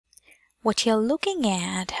What you're looking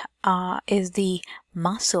at is the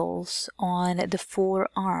muscles on the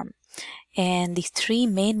forearm. And the three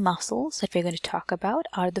main muscles that we're going to talk about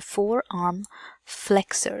are the forearm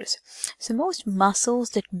flexors. So most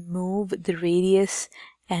muscles that move the radius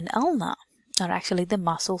and ulna are actually the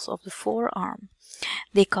muscles of the forearm.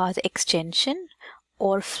 They cause extension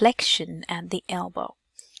or flexion at the elbow.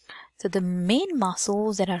 So the main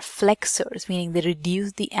muscles that are flexors, meaning they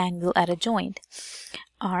reduce the angle at a joint,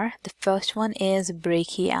 are, the first one is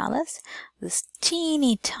brachialis, this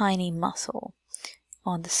teeny tiny muscle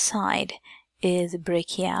on the side is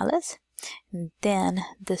brachialis, and then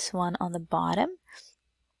this one on the bottom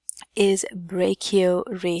is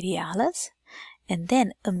brachioradialis, and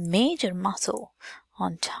then a major muscle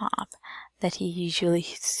on top that you usually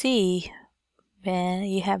see when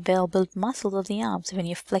you have well-built muscles of the arm. So when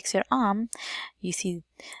you flex your arm, you see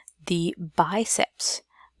the biceps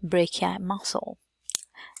brachii muscle,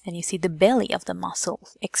 and you see the belly of the muscle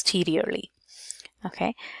exteriorly.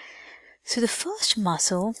 Okay, so the first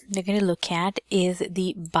muscle we're going to look at is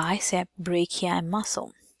the bicep brachii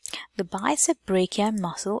muscle. The bicep brachii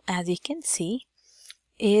muscle, as you can see,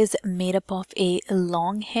 is made up of a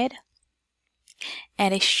long head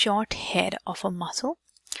and a short head of a muscle.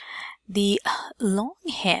 The long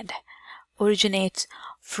head originates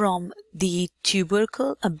from the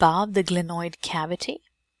tubercle above the glenoid cavity,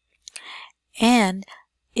 and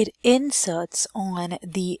it inserts on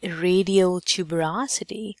the radial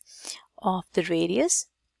tuberosity of the radius,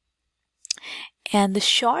 and the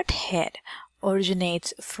short head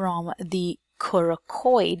originates from the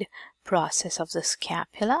coracoid process of the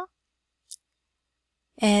scapula,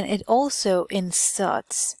 and it also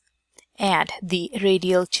inserts at the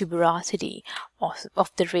radial tuberosity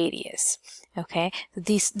of the radius. Okay,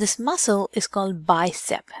 this muscle is called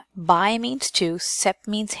bicep. Bi means two, sep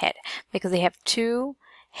means head. Because they have two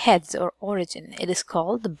heads or origin, it is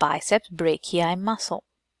called the biceps brachii muscle.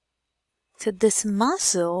 So this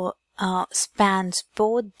muscle spans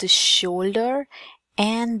both the shoulder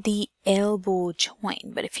and the elbow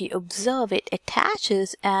joint, but if you observe, it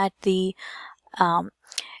attaches at the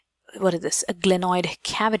a glenoid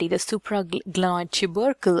cavity, the supraglenoid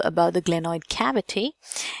tubercle above the glenoid cavity,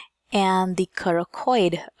 and the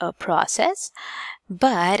coracoid process,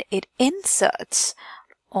 but it inserts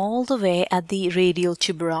all the way at the radial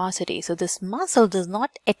tuberosity. So this muscle does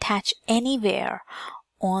not attach anywhere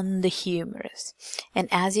on the humerus. And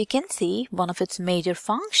as you can see, one of its major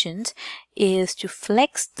functions is to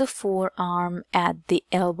flex the forearm at the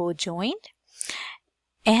elbow joint,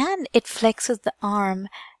 and it flexes the arm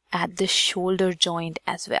at the shoulder joint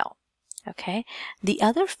as well. Okay, the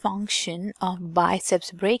other function of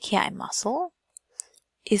biceps brachii muscle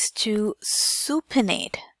is to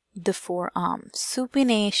supinate the forearm.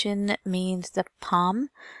 Supination means the palm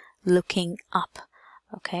looking up.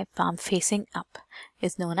 Okay, palm facing up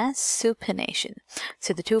is known as supination.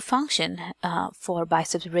 So the two functions for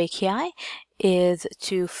biceps brachii is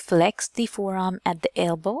to flex the forearm at the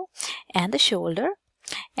elbow and the shoulder,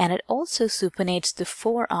 and it also supinates the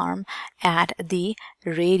forearm at the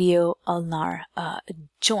radio-ulnar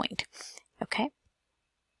joint. Okay.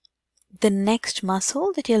 The next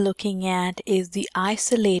muscle that you're looking at is the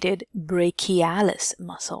isolated brachialis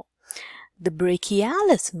muscle. The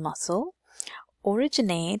brachialis muscle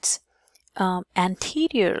originates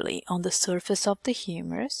anteriorly on the surface of the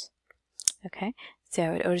humerus. Okay,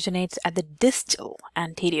 so it originates at the distal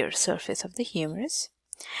anterior surface of the humerus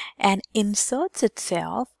and inserts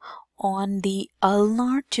itself on the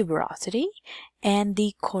ulnar tuberosity and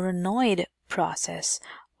the coronoid process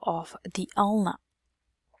of the ulna.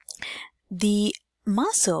 The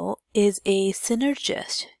muscle is a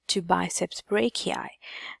synergist to biceps brachii.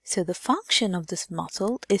 So the function of this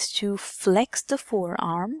muscle is to flex the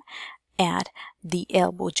forearm at the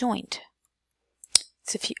elbow joint.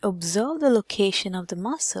 So if you observe the location of the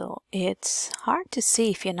muscle, it's hard to see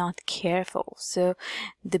if you're not careful. So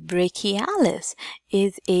the brachialis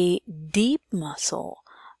is a deep muscle,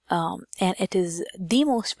 and it is the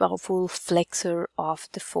most powerful flexor of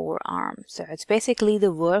the forearm. So it's basically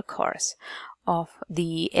the workhorse of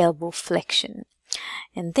the elbow flexion.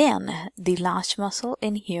 And then the last muscle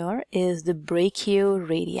in here is the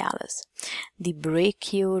brachioradialis. The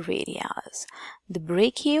brachioradialis. The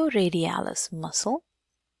brachioradialis muscle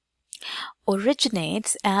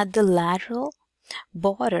originates at the lateral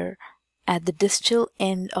border at the distal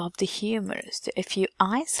end of the humerus. So if you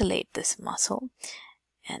isolate this muscle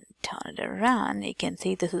and turn it around, you can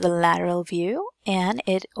see this is the lateral view, and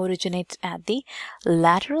it originates at the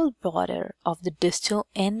lateral border of the distal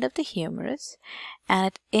end of the humerus, and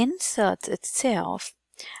it inserts itself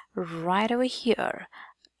right over here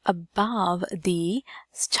above the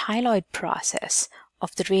styloid process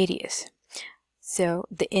of the radius. So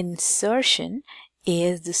the insertion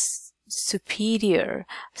is the superior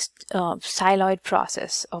styloid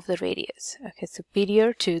process of the radius. Okay,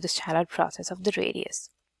 superior to the styloid process of the radius.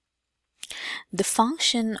 The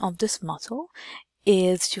function of this muscle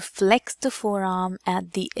is to flex the forearm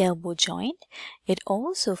at the elbow joint. It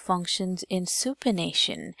also functions in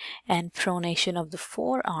supination and pronation of the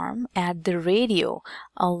forearm at the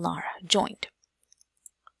radio-ulnar joint.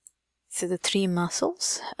 So the three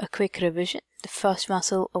muscles, a quick revision. The first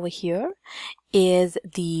muscle over here is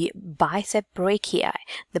the bicep brachii.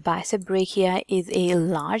 The bicep brachii is a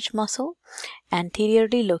large muscle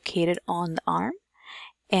anteriorly located on the arm.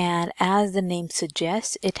 And as the name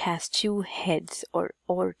suggests, it has two heads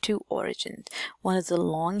or two origins. One is the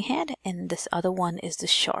long head and this other one is the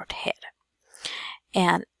short head.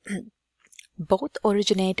 And both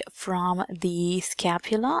originate from the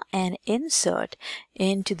scapula and insert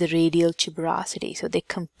into the radial tuberosity. So they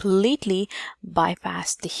completely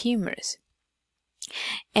bypass the humerus.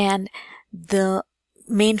 And the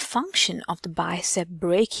main function of the bicep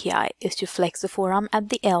brachii is to flex the forearm at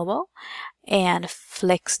the elbow and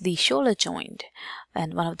flex the shoulder joint.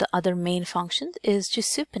 And one of the other main functions is to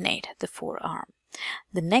supinate the forearm.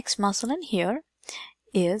 The next muscle in here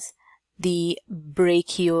is the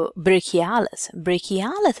Brachialis.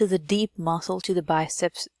 Brachialis is a deep muscle to the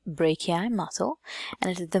biceps brachii muscle,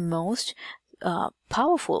 and it is the most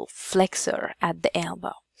powerful flexor at the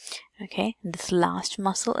elbow. Okay, this last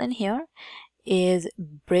muscle in here is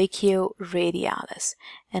Brachioradialis,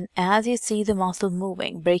 and as you see the muscle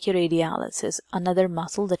moving, Brachioradialis is another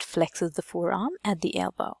muscle that flexes the forearm at the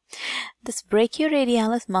elbow. This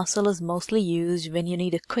Brachioradialis muscle is mostly used when you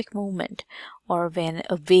need a quick movement or when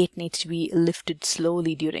a weight needs to be lifted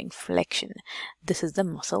slowly during flexion. This is the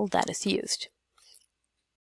muscle that is used.